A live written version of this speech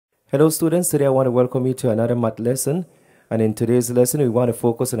Hello students, today I want to welcome you to another math lesson, and in today's lesson we want to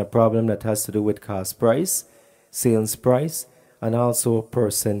focus on a problem that has to do with cost price, sales price, and also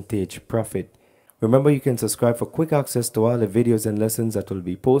percentage profit. Remember, you can subscribe for quick access to all the videos and lessons that will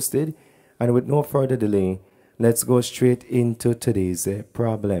be posted, and with no further delay, let's go straight into today's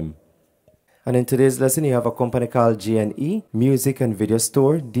problem. And in today's lesson you have a company called G&E, Music and Video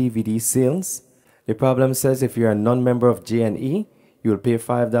Store, DVD sales. The problem says if you're a non-member of G&E, you'll pay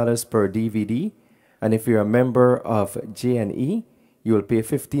 $5 per DVD, and if you're a member of G&E, you'll pay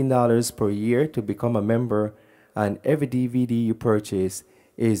 $15 per year to become a member, and every DVD you purchase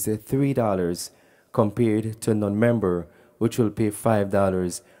is $3 compared to non-member, which will pay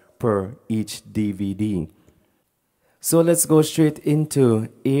 $5 per each DVD. So let's go straight into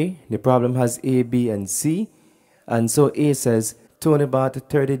A. The problem has A, B, and C. And so A says, Tony bought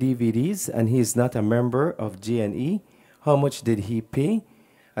 30 DVDs and he's not a member of G&E. How much did he pay?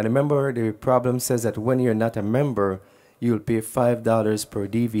 And remember, the problem says that when you're not a member, you'll pay $5 per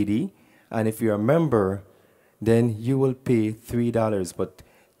DVD. And if you're a member, then you will pay $3. But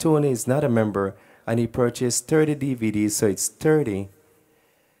Tony is not a member and he purchased 30 DVDs, so it's 30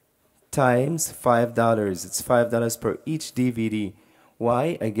 times $5. It's $5 per each DVD.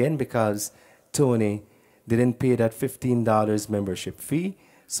 Why? Again, because Tony didn't pay that $15 membership fee,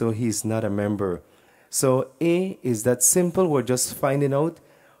 so he's not a member. So A is that simple. We're just finding out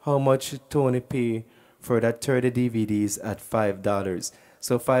how much Tony paid for that 30 DVDs at $5.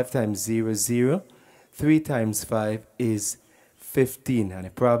 So 5 times 0 is 0. 3 times 5 is 15. And the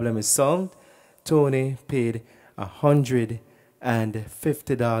problem is solved. Tony paid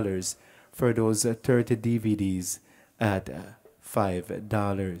 $150 for those 30 DVDs at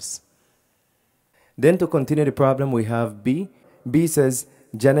 $5. Then to continue the problem, we have B. B says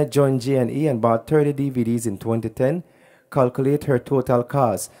Janet joined G&E and bought 30 DVDs in 2010. Calculate her total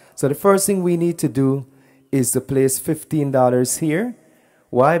cost. So the first thing we need to do is to place $15 here.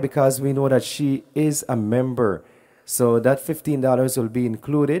 Why? Because we know that she is a member. So that $15 will be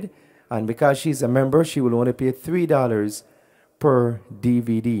included. And because she's a member, she will only pay $3 per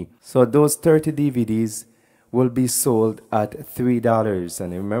DVD. So those 30 DVDs will be sold at $3.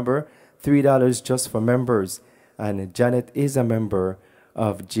 And remember, $3 just for members. And Janet is a member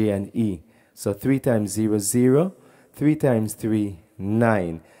of G&E. So 3 times 0 is 0. 3 times 3,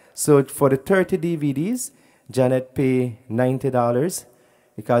 9. So for the 30 DVDs, Janet pay $90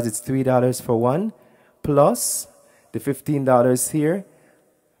 because it's $3 for one, plus the $15 here,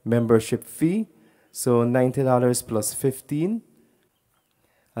 membership fee. So $90 plus 15,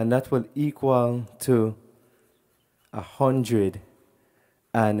 and that will equal to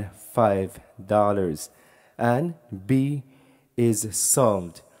 $105. And B is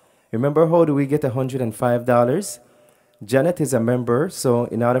solved. Remember, how do we get $105? Janet is a member, so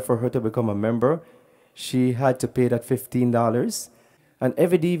in order for her to become a member, she had to pay that $15. And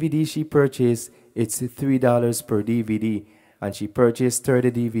every DVD she purchased, it's $3 per DVD. And she purchased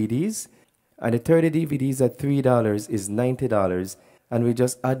 30 DVDs. And the 30 DVDs at $3 is $90. And we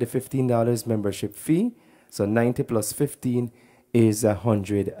just add the $15 membership fee. So 90 plus 15 is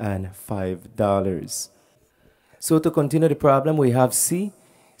 $105. So to continue the problem, we have C.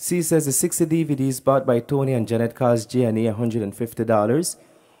 C says the 60 DVDs bought by Tony and Janet cost G&E $150.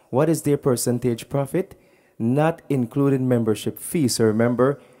 What is their percentage profit? Not including membership fee. So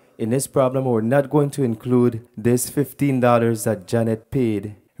remember, in this problem, we're not going to include this $15 that Janet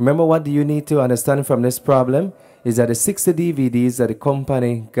paid. Remember, what do you need to understand from this problem is that the 60 DVDs that the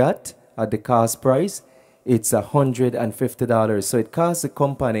company got at the cost price, it's $150. So it costs the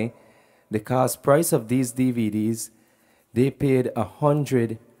company, the cost price of these DVDs, they paid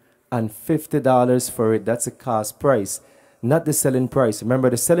 $150 for it. That's the cost price, not the selling price. Remember,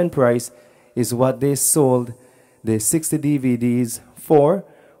 the selling price is what they sold the 60 DVDs for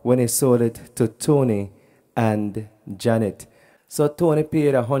when they sold it to Tony and Janet. So Tony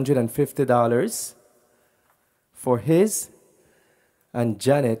paid $150 for his, and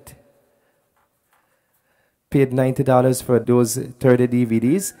Janet paid $90 for those 30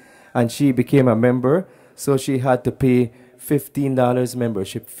 DVDs, and she became a member, so she had to pay $15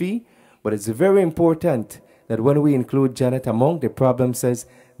 membership fee. But it's very important that when we include Janet among, the problem says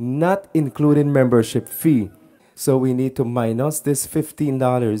not including membership fee. So we need to minus this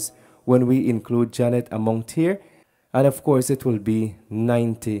 $15 when we include Janet among here. And of course it will be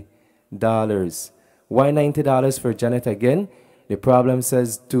 $90. Why $90 for Janet again? The problem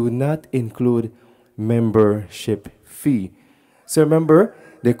says do not include membership fee. So remember,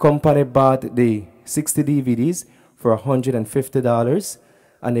 the company bought the 60 DVDs for $150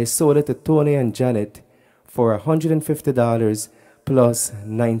 and they sold it to Tony and Janet for $150 plus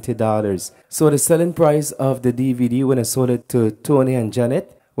 $90. So the selling price of the DVD when I sold it to Tony and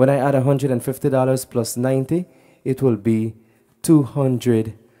Janet, when I add $150 plus 90, it will be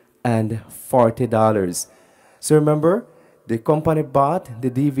 $240. So remember, the company bought the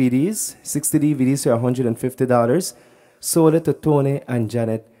DVDs, 60 DVDs for $150, sold it to Tony and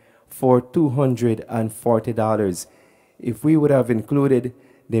Janet for $240. If we would have included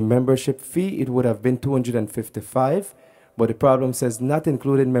the membership fee, it would have been $255, but the problem says not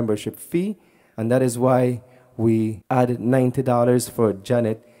included membership fee, and that is why we added $90 for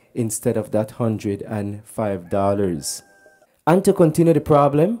Janet instead of that $105. And to continue the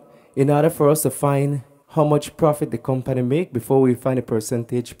problem, in order for us to find how much profit the company make before we find a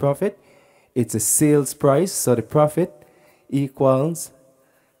percentage profit, it's a sales price. So the profit equals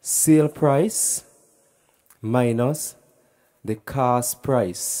sale price minus the cost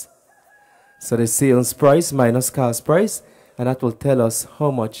price. So the sales price minus cost price, and that will tell us how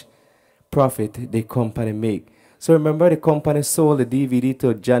much profit the company make. So remember, the company sold the DVD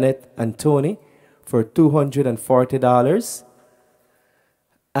to Janet and Tony for $240,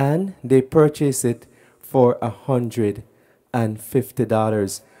 and they purchased it for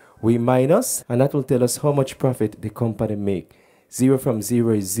 $150. We minus, and that will tell us how much profit the company make. 0 from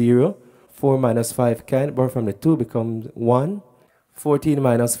 0 is 0. 4 minus 5 can't, but from the 2 becomes 1. 14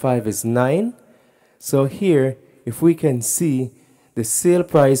 minus 5 is 9. So here, if we can see the sale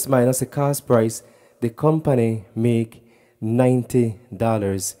price minus the cost price, the company make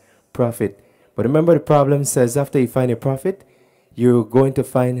 $90 profit. But remember, the problem says after you find a profit, you're going to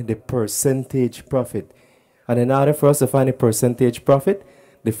find the percentage profit. And in order for us to find a percentage profit,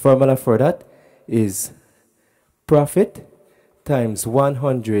 the formula for that is profit times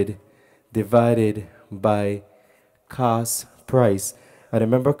 100 divided by cost price. And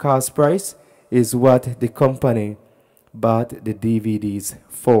remember, cost price is what the company bought the DVDs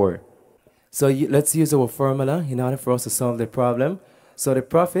for. So let's use our formula in order for us to solve the problem. So the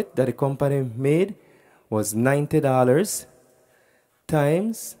profit that the company made was $90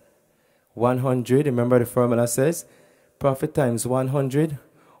 times 100. Remember, the formula says profit times 100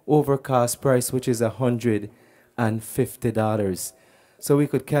 over cost price, which is $150. So we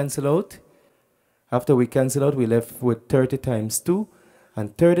could cancel out. After we cancel out, we left with 30 times 2,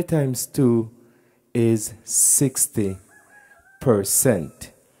 and 30 times 2 is 60%.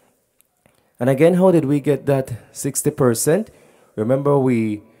 And again, how did we get that 60%? Remember,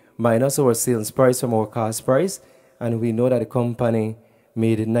 we minus our sales price from our cost price, and we know that the company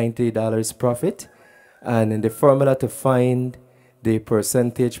made $90 profit. And in the formula to find the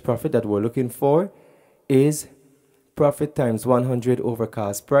percentage profit that we're looking for is profit times 100 over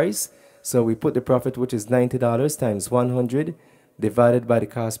cost price. So we put the profit, which is $90, times 100 divided by the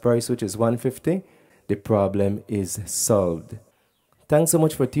cost price, which is $150. The problem is solved. Thanks so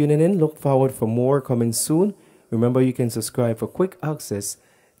much for tuning in. Look forward for more coming soon. Remember, you can subscribe for quick access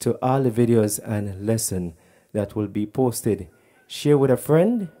to all the videos and lessons that will be posted. Share with a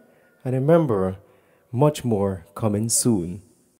friend, and remember, much more coming soon.